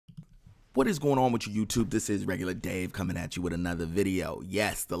What is going on with you, YouTube? This is Regular Dave coming at you with another video.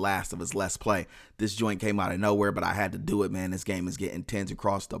 Yes, The Last of Us Let's Play. This joint came out of nowhere, but I had to do it, man. This game is getting intense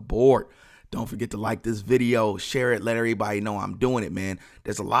across the board. Don't forget to like this video, share it, let everybody know I'm doing it, man.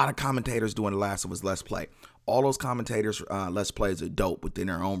 There's a lot of commentators doing The Last of Us Let's Play. All those commentators, Let's Plays are dope within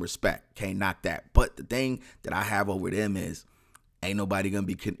their own respect. Can't knock that. But the thing that I have over them is ain't nobody gonna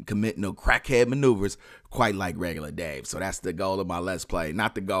be committing no crackhead maneuvers quite like Regular Dave. So that's the goal of my Let's Play.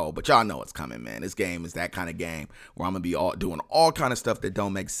 Not the goal, but y'all know what's coming, man. This game is that kind of game where I'm gonna be doing all kind of stuff that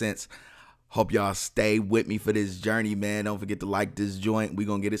don't make sense. Hope y'all stay with me for this journey, man. Don't forget to like this joint. We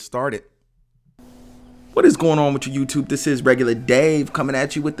gonna get it started. What is going on with you, YouTube? This is Regular Dave coming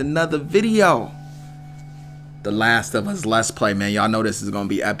at you with another video. The Last of Us Let's Play, man. Y'all know this is gonna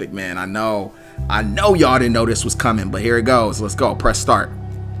be epic, man. I know y'all didn't know this was coming, but here it goes. Let's go. Press start.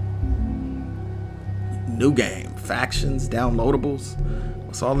 New game. Factions, downloadables.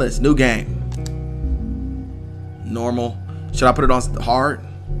 What's all this? New game. Normal. Should I put it on hard?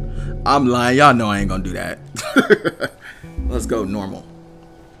 I'm lying. Y'all know I ain't gonna do that. Let's go normal.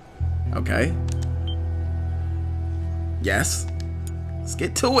 Okay. Yes. Let's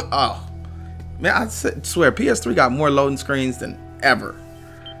get to it. Oh. Man, I swear, PS3 got more loading screens than ever.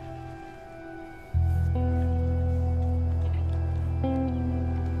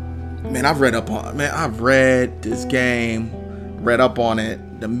 Man, I've read this game, read up on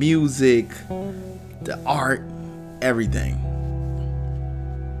it, the music, the art, everything.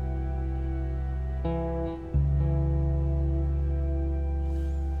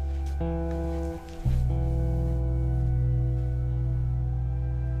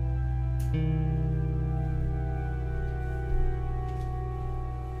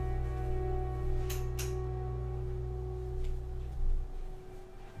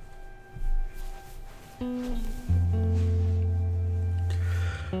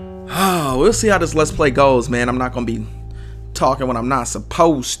 Oh, we'll see how this Let's Play goes, man. I'm not going to be talking when I'm not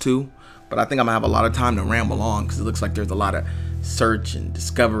supposed to, but I think I'm going to have a lot of time to ramble on because it looks like there's a lot of search and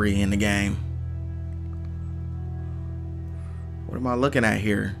discovery in the game. What am I looking at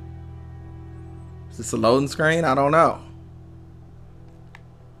here? Is this a loading screen? I don't know.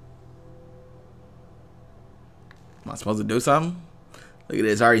 Am I supposed to do something? Look at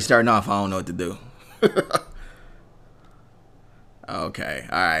this, already starting off. I don't know what to do. Okay,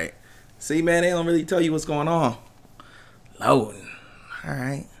 alright. See, man, they don't really tell you what's going on. Loading.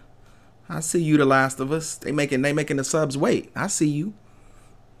 Alright. I see you, The Last of Us. They making the subs wait. I see you.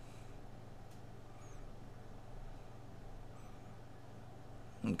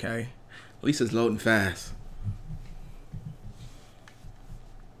 Okay. At least it's loading fast.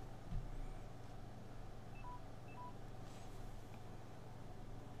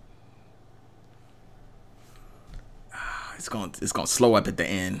 It's gonna slow up at the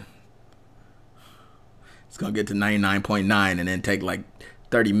end. It's gonna get to 99.9 and then take like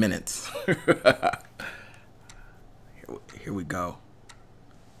 30 minutes. Here we go.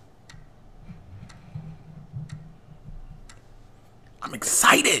 I'm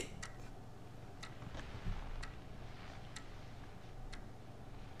excited.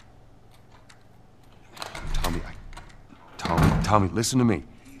 Tommy, listen to me.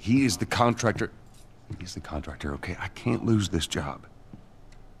 He is the contractor. He's the contractor, okay? I can't lose this job.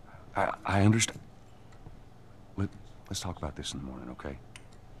 I understand. Let's talk about this in the morning, okay?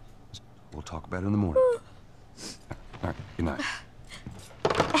 We'll talk about it in the morning. All right, good night.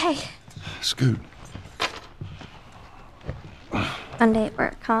 Hey. Scoot. Monday at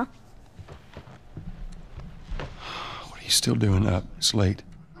work, huh? What are you still doing up? It's late.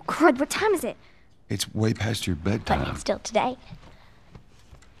 Oh, crud, what time is it? It's way past your bedtime. But it's still today.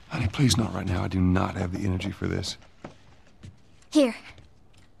 Honey, please not right now. I do not have the energy for this. Here.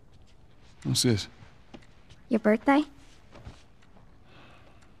 What's this? Your birthday?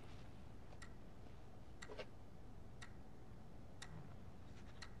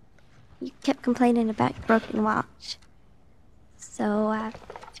 You kept complaining about your broken watch. So I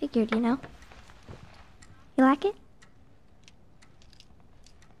figured, you know. You like it?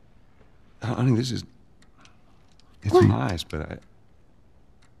 Honey, it's What? nice, but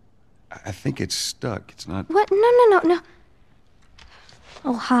I think it's stuck. It's not. What? No.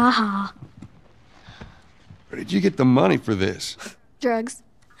 Oh, ha ha. Where did you get the money for this? Drugs.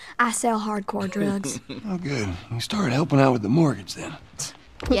 I sell hardcore drugs. Oh, good. You started helping out with the mortgage then.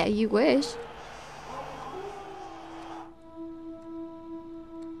 Yeah, you wish.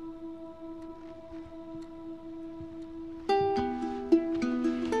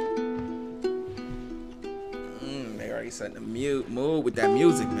 They already setting the mood with that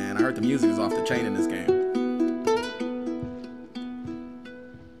music, man. I heard the music is off the chain in this game.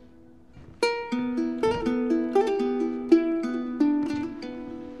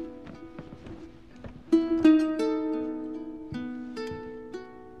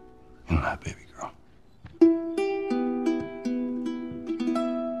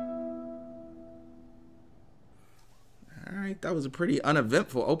 That was a pretty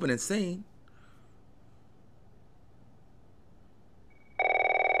uneventful opening scene.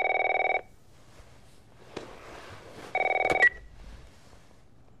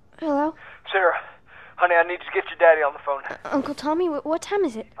 Hello? Sarah, honey, I need to get your daddy on the phone. Uncle Tommy, what time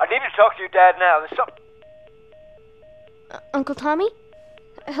is it? I need to talk to your dad now. There's something... Uncle Tommy?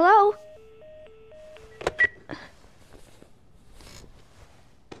 Hello?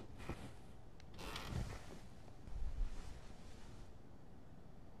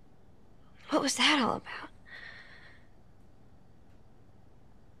 What was that all about?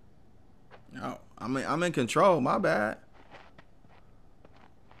 No, I'm in control. My bad.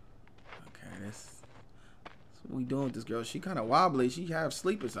 Okay, that's what we doing with this girl. She kind of wobbly. She half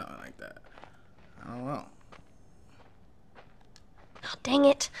asleep or something like that. I don't know. Oh, dang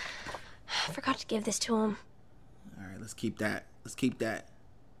it. I forgot to give this to him. All right, let's keep that. Let's keep that.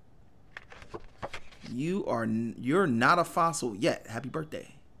 You're not a fossil yet. Happy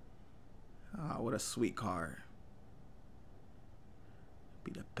birthday. Oh, what a sweet card.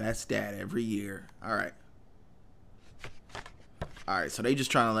 Be the best dad every year. All right. All right, so they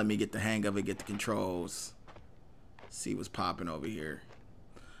just trying to let me get the hang of it, get the controls. See what's popping over here.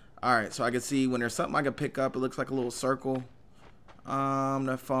 All right, so I can see when there's something I can pick up. It looks like a little circle.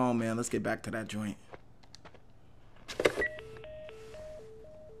 That phone, man. Let's get back to that joint.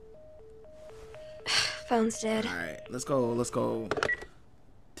 Phone's dead. All right, let's go. Let's go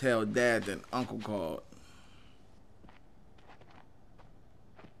tell Dad that Uncle called.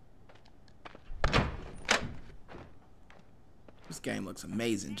 This game looks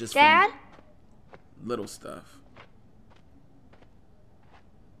amazing. Just Dad? from little stuff.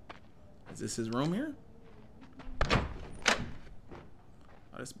 Is this his room here? Oh,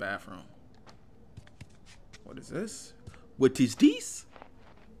 this bathroom. What is this? What is this?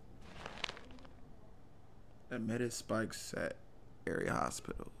 Admitted spikes at area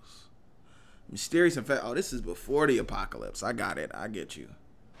hospitals. Mysterious infection. Oh, this is before the apocalypse. I got it. I get you.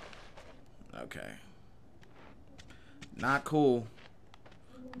 Okay. Not cool.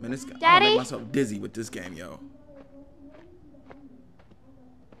 Man, this, I'm gonna make myself dizzy with this game, yo.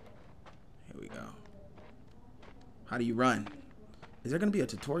 Here we go. How do you run? Is there gonna be a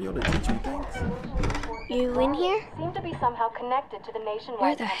tutorial to teach you things? You in here? Seem to be somehow connected to the nationwide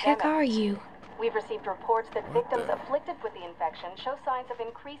Where the heck pandemic. are you? We've received reports that victims afflicted with the infection show signs of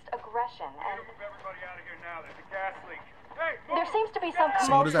increased aggression and Move everybody out of here now. There's a gas leak. Hey, move! there seems to be some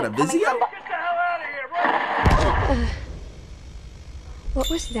So what is that, a commotion Vizio? coming from Get the hell out of here, right? What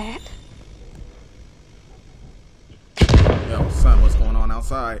was that? Yo, son, what's going on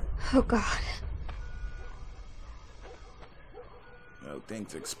outside? Oh, God. Yo,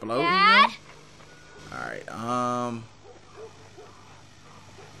 things exploding. Dad? Alright,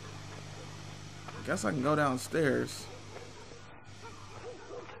 I guess I can go downstairs.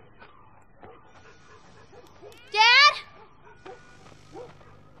 Dad?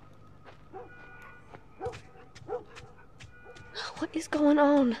 What is going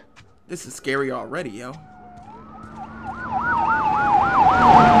on? This is scary already, yo.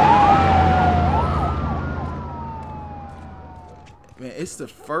 Man, it's the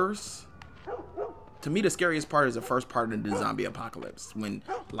first... To me, the scariest part is the first part of the zombie apocalypse. When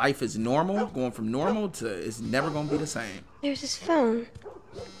life is normal, going from normal to it's never going to be the same. There's his phone.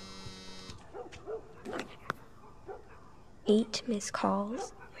 8 missed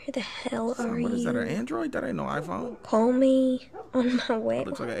calls. Where the hell So, are you? what is that, an Android? That ain't no iPhone. Call me on my way.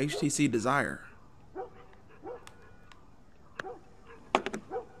 Looks like an HTC Desire.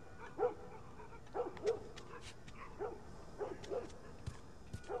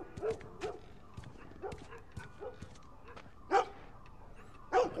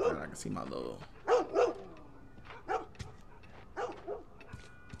 I can see my little...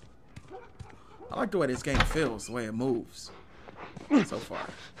 I like the way this game feels, the way it moves so far.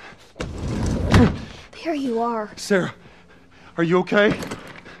 There you are. Sarah, are you okay?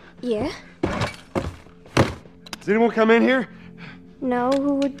 Yeah? Does anyone come in here? No,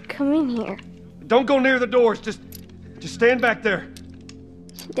 who would come in here? Don't go near the doors. Just stand back there.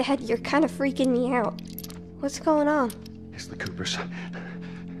 Dad, you're kind of freaking me out. What's going on? It's the Coopers.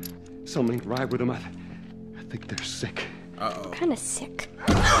 Something ain't right with them. I think they're sick. Uh-oh. Kind of sick.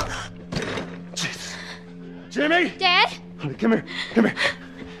 Jesus. Jimmy! Dad? Honey, come here. Come here.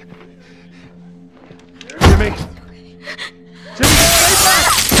 Jimmy! Jimmy, stay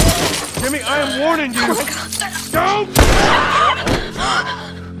back! Jimmy, I am warning you! Don't!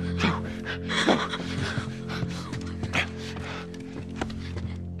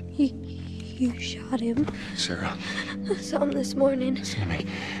 You shot him. Sarah, I saw him this morning. listen to me.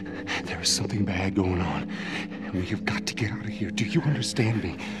 There is something bad going on. We have got to get out of here. Do you understand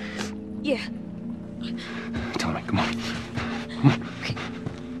me? Yeah. Tommy, come on. Come on.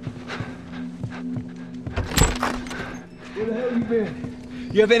 Where the hell you been?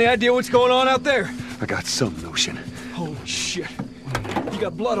 You have any idea what's going on out there? I got some notion. Holy shit. You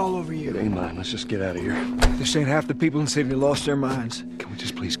got blood all over you. It ain't mine. Let's just get out of here. This ain't half the people in the city lost their minds. Can we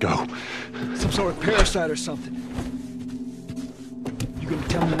just please go? Some sort of parasite or something. You gonna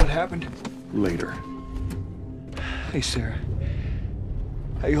tell me what happened? Later. Hey, Sarah.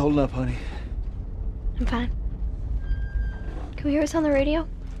 How you holding up, honey? I'm fine. Can we hear us on the radio?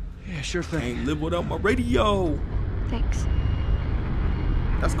 Yeah, sure thing. Ain't live without my radio. Thanks.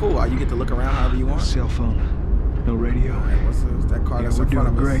 That's cool. You get to look around however you want. Cell phone. No radio. What's this? That car Yeah, that's we're in front doing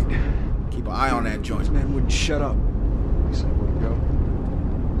of us. great. Keep an eye on that joint. This man wouldn't shut up. He said where to go?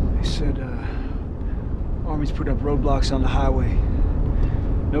 He said, Army's putting up roadblocks on the highway.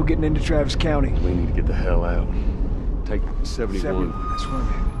 No getting into Travis County. We need to get the hell out. Take 71. That's where I'm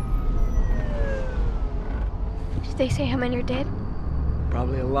headed. Did they say how many are dead?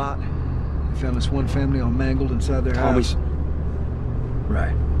 Probably a lot. They found this one family all mangled inside their Tommy's. house.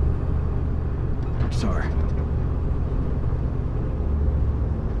 Right. I'm sorry.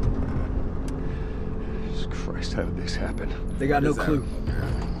 Jesus Christ, how did this happen? They got no What is that clue. over there?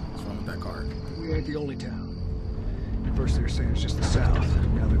 What's wrong with that car? We ain't the only town. At first they were saying it's just the South.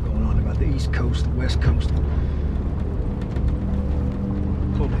 Now they're going on about the East Coast, the West Coast.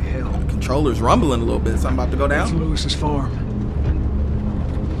 Holy hell. Controller's rumbling a little bit. Something about to go That's down? Lewis's farm.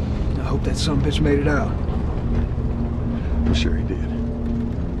 I hope that sumbitch made it out. I'm sure he did.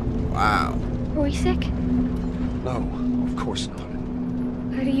 Wow. Were we sick? No, of course not.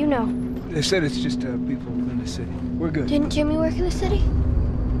 How do you know? They said it's just people in the city. We're good. Didn't Jimmy work in the city?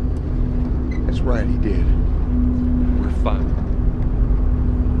 That's right, he did. We're fine.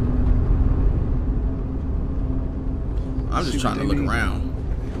 I'm just See trying to what look they need. around.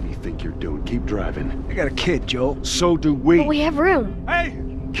 What do you think you're doing? Keep driving. I got a kid, Joel. So do we. But we have room. Hey!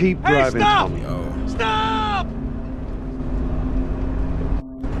 Keep driving, stop! Tommy. Yo. Stop!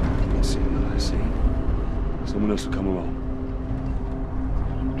 I see what I see. Someone else will come along.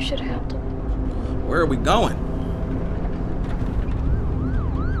 We should have helped him. Where are we going?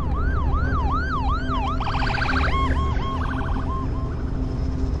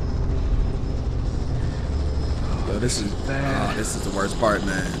 Yo, this is Bad. this is the worst part,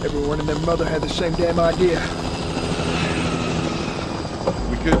 man. Everyone and their mother had the same damn idea.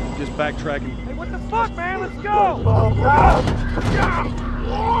 We could just backtrack and... Hey, what the fuck, man? Let's go! What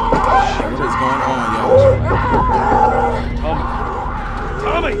is going on, yo?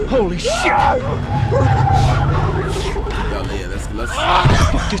 Tommy! Holy shit! Yo, yeah, let's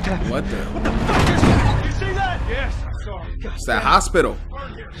Just happened. what the? You see that? Yes, I saw him. It's that hospital.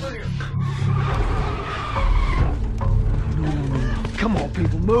 Come on,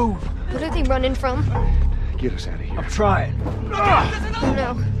 people, move. What are they running from? Get us out of here. I'm trying. Oh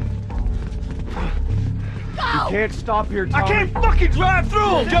no. You can't stop here, Tommy. I can't fucking drive through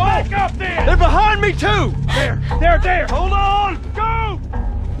them, Joe! Back up there! They're behind me, too! There! Hold on! Go!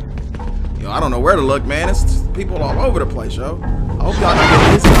 Yo, I don't know where to look, man. It's people all over the place, yo. I hope y'all don't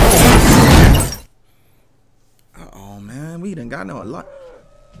get this. Uh-oh, man. We done got no a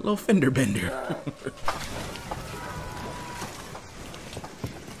little fender bender.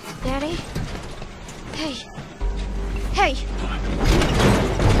 Daddy? Hey. Hey!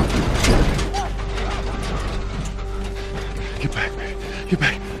 Get back, man. Get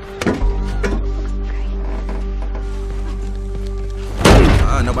back.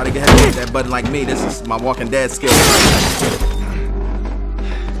 Nobody can hit that button like me. This is my Walking Dead skill.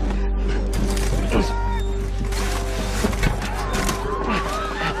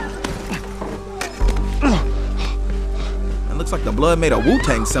 It looks like the blood made a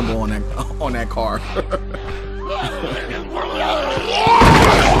Wu-Tang symbol on that car.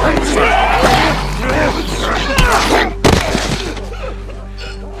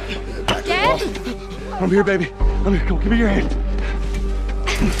 Dad? I'm here, baby. I'm here. Come on, give me your hand.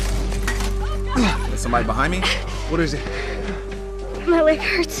 There's somebody behind me? What is it? My leg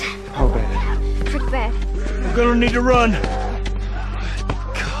hurts. How bad? Pretty bad. I'm gonna need to run.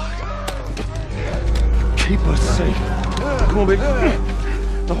 Keep us safe. Come on, baby.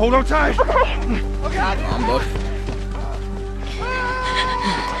 Now hold on tight. I'm looking.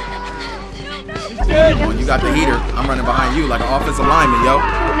 There When you got the heater, I'm running behind you like an offensive lineman, yo.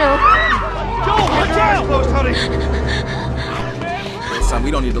 No. Joel, watch out! Close, honey. Son,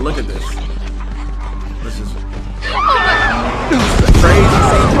 we don't need to look at this. This is a crazy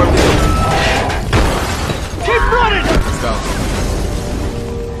scene for me. Keep running! Let's go.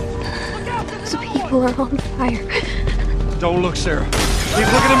 Those people. people are on fire. Don't look, Sarah.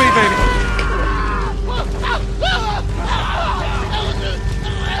 Keep looking at me, baby.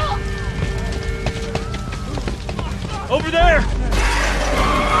 Over there!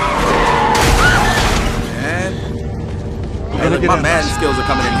 Man. Hey, look, my Madden skills are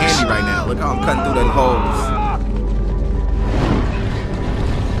coming in handy right now. Look how I'm cutting through them holes.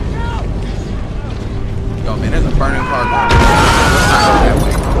 Yo, man, there's a burning car going. Let's not go that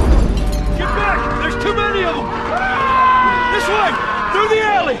way. Get back! There's too many of them! This way! Through the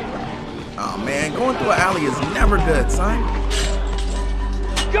alley! Oh, man, going through an alley is never good, son.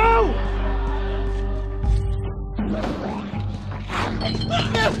 Go!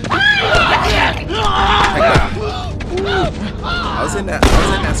 I was in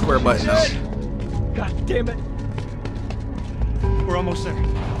that square button though. God damn it. We're almost there.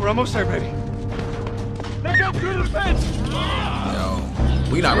 We're almost there, baby. Now go through the fence! Yo,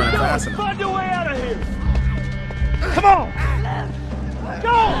 we not running fast enough. Find your way out of here! Come on! Go!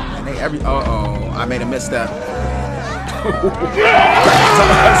 And they I made a misstep.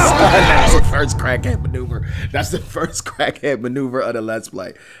 That's the first crackhead maneuver. That's the first crackhead maneuver of the Let's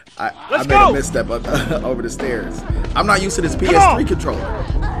Play. I made a misstep over the stairs. I'm not used to this PS3 controller.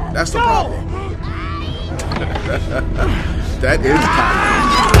 That's the problem. That is common.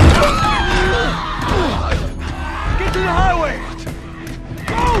 Get to the highway!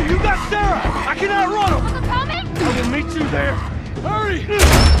 Go! You got Sarah! I can outrun him! I will meet you there! Hurry!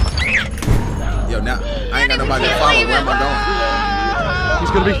 Yo, now I ain't got nobody to follow. Where am I He's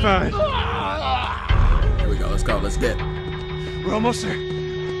gonna be fine. going? Here we go. Let's go. Let's get. We're almost there.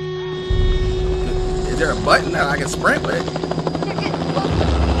 Is there a button that I can sprint with?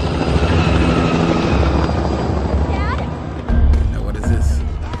 Now, what is this?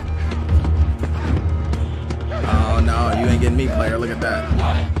 Oh no, you ain't getting me, player. Look at that.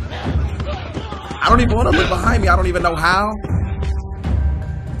 I don't even want to look behind me. I don't even know how.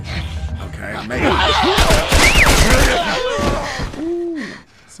 Okay, I made it. Ooh,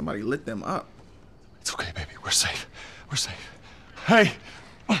 somebody lit them up. It's okay, baby. We're safe. We're safe. Hey,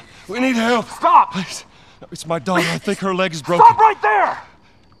 we need help. Stop! Please. No, it's my daughter. I think her leg is broken. Stop right there!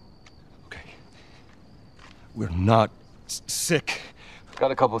 Okay. We're not sick. Got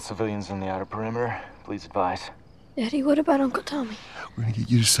a couple of civilians in the outer perimeter. Please advise. Daddy, what about Uncle Tommy? We're gonna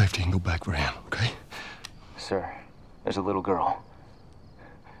get you to safety and go back for him, okay? Sir, there's a little girl.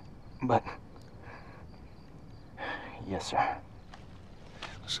 But... Yes, sir.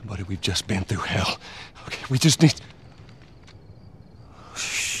 Listen, buddy, we've just been through hell. Okay, we just need... Oh,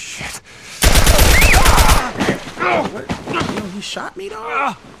 shit. Yo, he shot me,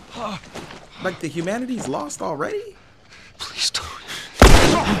 dog? Like the humanity's lost already? Please don't.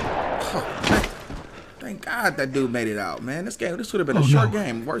 Oh, man. Thank God that dude made it out, man. This would have been a short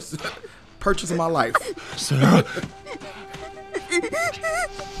game. Worst purchase of my life. Sarah.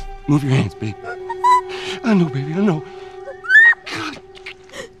 Move your hands, baby. I know, baby, I know.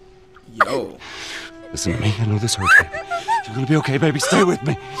 Yo. Listen to me. I know this hurts, baby. You're gonna be okay, baby. Stay with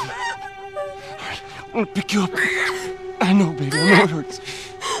me. All right, I'm gonna pick you up. I know, baby. I know it hurts.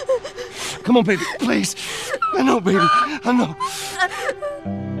 Come on, baby. Please. I know, baby. I know.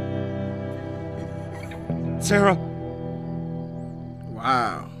 Sarah.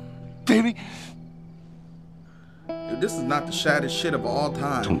 Wow. Baby. Dude, this is not the saddest shit of all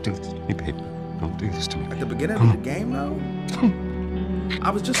time. Don't do this to me, baby. Don't do this to me. At the beginning of the game, though, I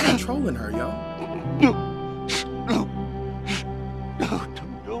was just controlling her, yo. No. No. No,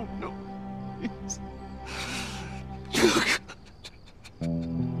 no, no. Please.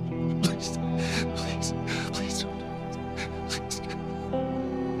 Please. Please. Please don't. Please.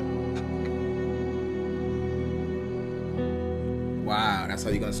 Wow, that's how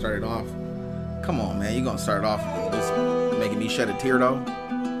you're gonna start it off? Come on, man. You're gonna start it off just making me shed a tear, though?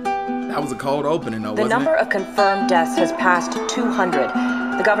 That was a cold opening, though, The wasn't number it? of confirmed deaths has passed 200.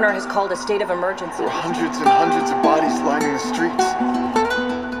 The governor has called a state of emergency. There are hundreds and hundreds of bodies lining the streets.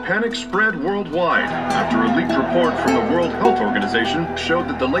 Panic spread worldwide after a leaked report from the World Health Organization showed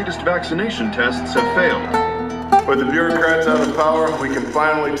that the latest vaccination tests have failed. With the bureaucrats out of power, we can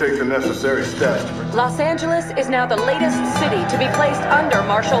finally take the necessary steps. Los Angeles is now the latest city to be placed under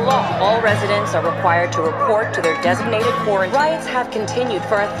martial law. All residents are required to report to their designated quarantine. Riots have continued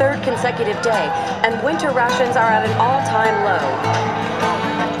for a third consecutive day, and winter rations are at an all-time low.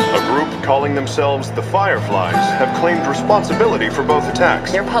 A group calling themselves the Fireflies have claimed responsibility for both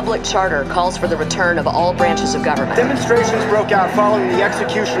attacks. Their public charter calls for the return of all branches of government. Demonstrations broke out following the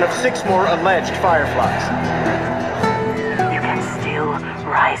execution of 6 more alleged Fireflies. You can still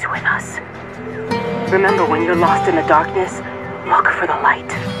rise with us. Remember, when you're lost in the darkness, look for the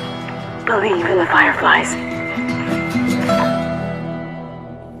light. believe in the Fireflies.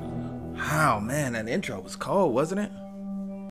 Oh man, that intro was cold, wasn't it?